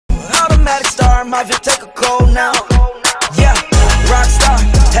car, my Vic take a cold now. Yeah, rockstar,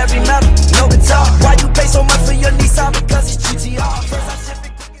 heavy metal, no guitar. Why you pay so much for your Nissan? Because it's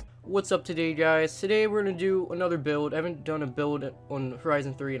GTR. What's up today, guys? Today we're gonna do another build. I haven't done a build on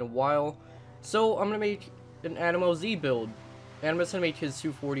Horizon 3 in a while, so I'm gonna make an Animo Z build. And I'm just gonna make his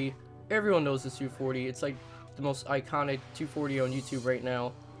 240. Everyone knows the 240. It's like the most iconic 240 on YouTube right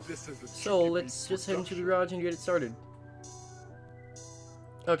now. So let's just head into the garage and get it started.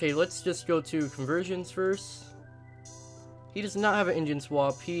 Okay, let's just go to conversions first. He does not have an engine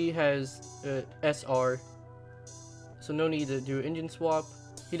swap. He has a SR, so no need to do an engine swap.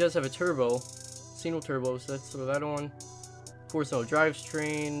 He does have a turbo, single turbo, so let's throw that on. Of course, no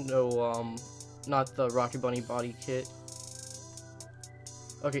drivetrain, no not the Rocket Bunny body kit.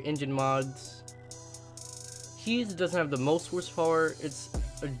 Okay, engine mods. He doesn't have the most horsepower. It's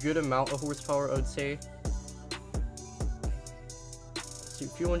a good amount of horsepower, I would say. So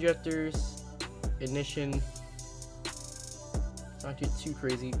fuel injectors, ignition. Not get too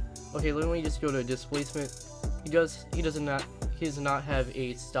crazy. Okay, let me just go to displacement. He does not have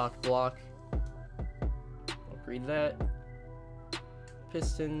a stock block. Upgrade that.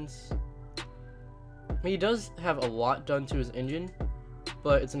 Pistons. I mean, he does have a lot done to his engine,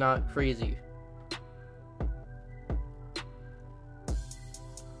 but it's not crazy.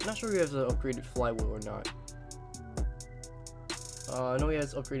 I'm not sure if he has an upgraded flywheel or not. I know he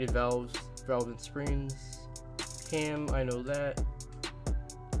has upgraded valves and springs. Cam, I know that.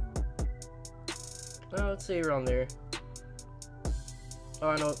 Let's say around there. Oh,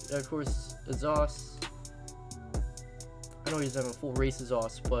 I know, of course, exhaust. I know he doesn't have a full race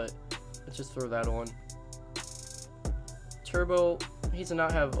exhaust, but let's just throw that on. Turbo, he does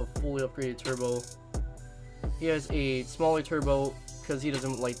not have a fully upgraded turbo. He has a smaller turbo because he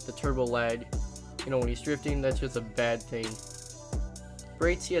doesn't like the turbo lag. You know, when he's drifting, that's just a bad thing.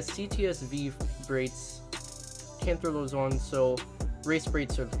 Brakes, he has CTS-V brakes. Can't throw those on, so race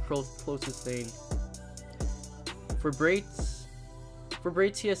brakes are the closest thing. For brakes,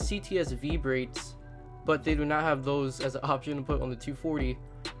 he has CTS-V brakes, but they do not have those as an option to put on the 240.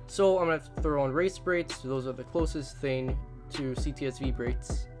 So I'm gonna have to throw on race brakes. Those are the closest thing to CTS-V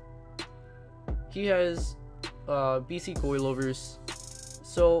brakes. He has BC coilovers,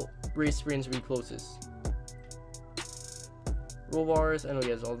 so race springs will be closest. Roll bars, I know he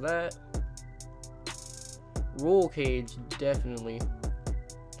has all that. Roll cage, definitely.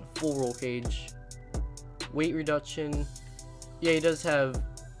 A full roll cage. Weight reduction. Yeah, he does have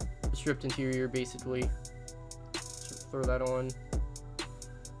a stripped interior, basically. So throw that on.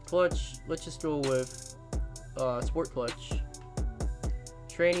 Clutch, let's just go with sport clutch.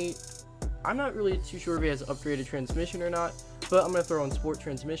 Tranny, I'm not really too sure if he has upgraded transmission or not, but I'm going to throw on sport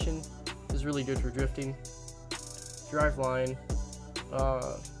transmission. It's really good for drifting. Driveline.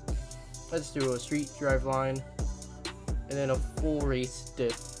 Let's do a street driveline. And then a full race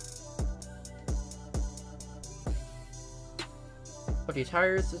diff. Okay,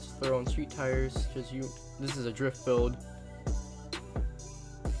 tires, let's throw on street tires, because this is a drift build.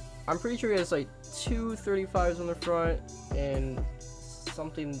 I'm pretty sure he has like two 35s on the front, and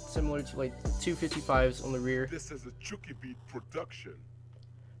something similar to like two 55s on the rear. This is a Chucky Beat production.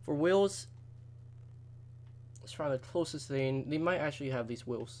 For wheels, let's try the closest thing. They might actually have these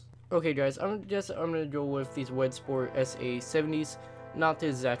wheels. Okay guys, I'm gonna go with these Wed Sport SA70s. Not the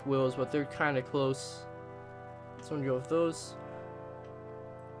exact wheels, but they're kind of close. So I'm gonna go with those.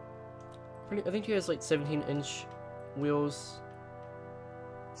 I think he has like 17-inch wheels.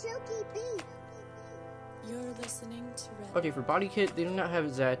 You're listening to Red. Okay, for body kit, they do not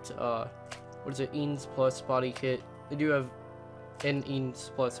have that, what is it, Eanes Plus body kit. They do have an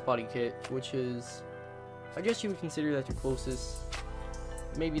Eanes Plus body kit, which is, I guess you would consider that the closest.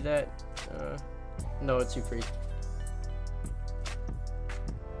 Maybe that, no, it's too crazy.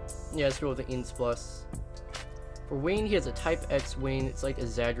 Yeah, let's go with the Eanes Plus. For Wayne, he has a Type X Wayne. It's like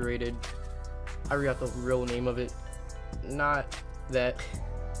exaggerated. I forgot the real name of it. Not that.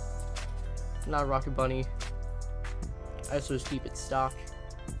 Not Rocket Bunny. I just keep it stock.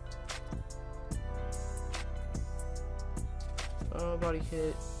 Body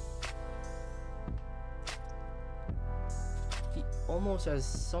kit. He almost has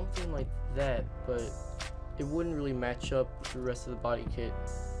something like that, but it wouldn't really match up with the rest of the body kit.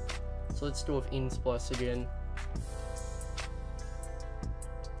 So let's go with Eanes Plus again.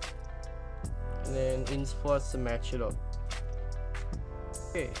 And then Eanes Plus to match it up.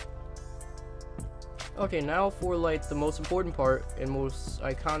 Okay, now for like the most important part and most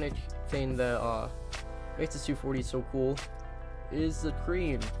iconic thing that makes this 240 so cool is the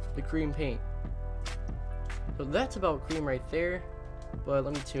cream paint. So that's about cream right there, but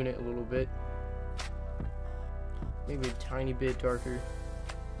let me tune it a little bit. maybe a tiny bit darker,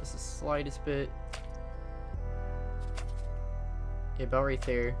 just the slightest bit. Yeah, about right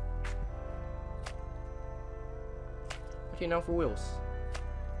there. Okay, now for wheels.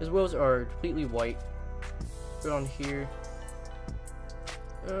 His wheels are completely white. Put on here.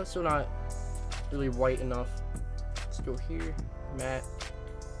 Still not really white enough. Let's go here, matte.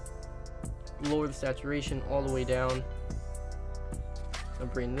 Lower the saturation all the way down.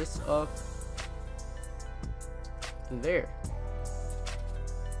 And bring this up. And there.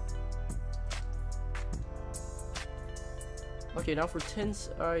 Okay, now for tints,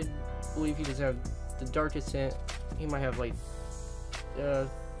 I believe he doesn't have the darkest tint. He might have like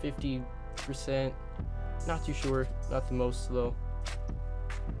 50%. Not too sure. Not the most though.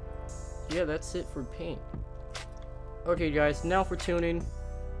 Yeah, that's it for paint. Okay guys, now for tuning.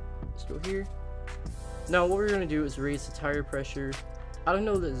 Let's go here. Now what we're going to do is raise the tire pressure. I don't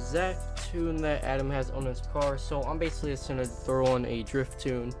know the exact tune that Adam has on his car, so I'm basically just going to throw on a drift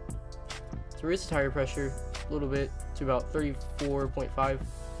tune. So raise the tire pressure a little bit to about 34.5.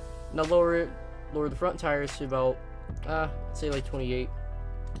 Now lower the front tires to about, let's say like 28.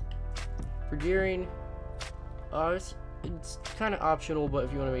 For gearing, it's kind of optional, but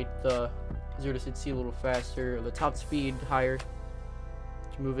if you want to make the 0 to 60 a little faster, or the top speed higher,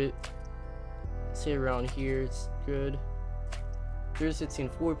 to move it, say around here, it's good. 0 to 60 in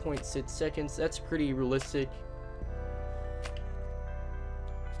 4.6 seconds, that's pretty realistic.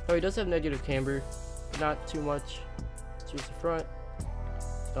 Oh, he does have negative camber, but not too much. So here's the front,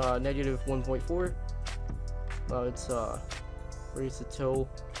 negative 1.4. It's raise the toe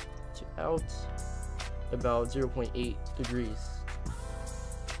to out about 0.8 degrees.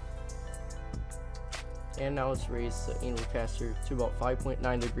 And now let's raise the angle caster to about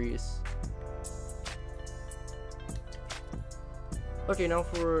 5.9 degrees. Okay, now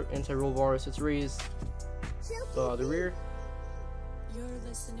for anti-roll bars, let's raise the rear, You're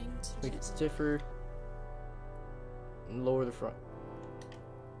listening to make it stiffer, and lower the front.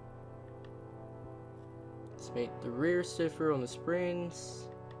 Let's make the rear stiffer on the springs,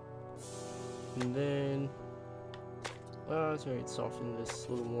 and then let's maybe soften this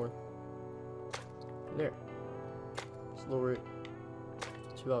a little more. There. Let's lower it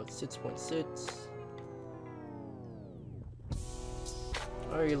to about 6.6.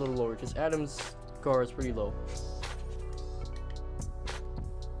 Alright, a little lower because Adam's car is pretty low.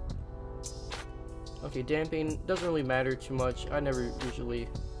 Okay, damping doesn't really matter too much. I never usually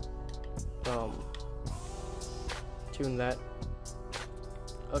tune that.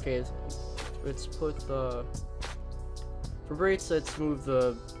 Okay, let's put the for brakes. Let's move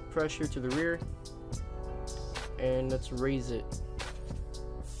the pressure to the rear. And let's raise it.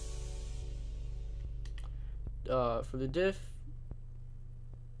 For the diff,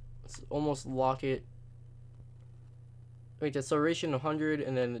 let's almost lock it. Wait, the acceleration 100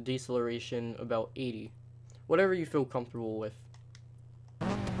 and then the deceleration about 80. Whatever you feel comfortable with.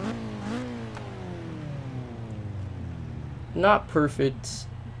 Not perfect.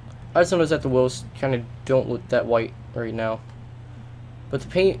 I just noticed that the wheels kind of don't look that white right now. But the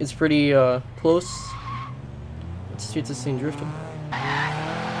paint is pretty close. Let's see this thing drifting.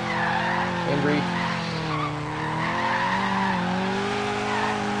 And brake.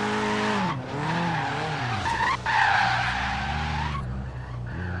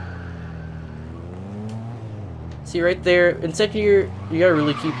 See right there, in second gear, you gotta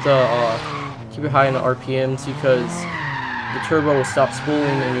really keep it high in the RPMs because the turbo will stop spooling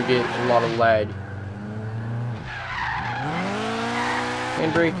and you get a lot of lag.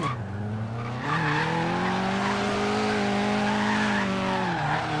 Handbrake.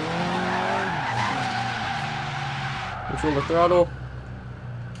 Control the throttle.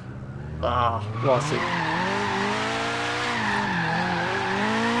 Lost it.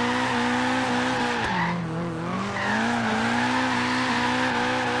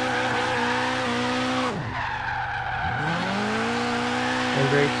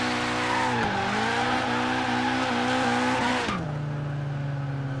 Handbrake.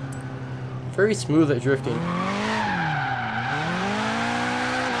 Very smooth at drifting.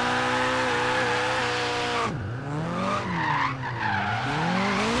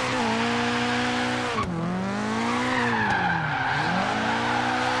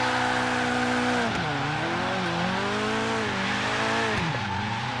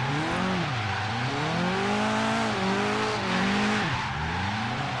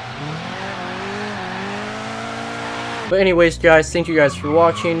 But anyways, guys, thank you guys for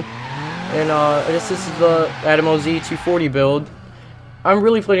watching. And I guess this is the Adam OZ240 build. I'm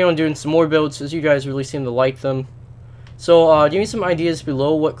really planning on doing some more builds as you guys really seem to like them. So give me some ideas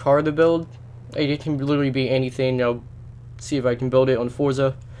below what car to build. It can literally be anything. I'll see if I can build it on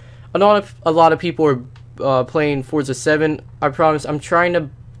Forza. I know a lot of people are playing Forza 7. I promise I'm trying to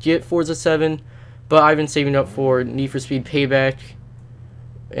get Forza 7, but I've been saving up for Need for Speed Payback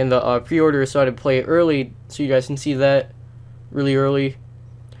and the pre-order, so I had to play it early so you guys can see that really early.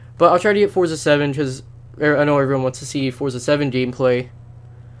 But I'll try to get Forza 7 because I know everyone wants to see Forza 7 gameplay.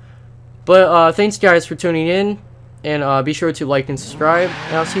 But thanks guys for tuning in, and be sure to like and subscribe,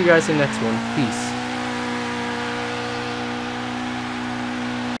 and I'll see you guys in the next one. Peace.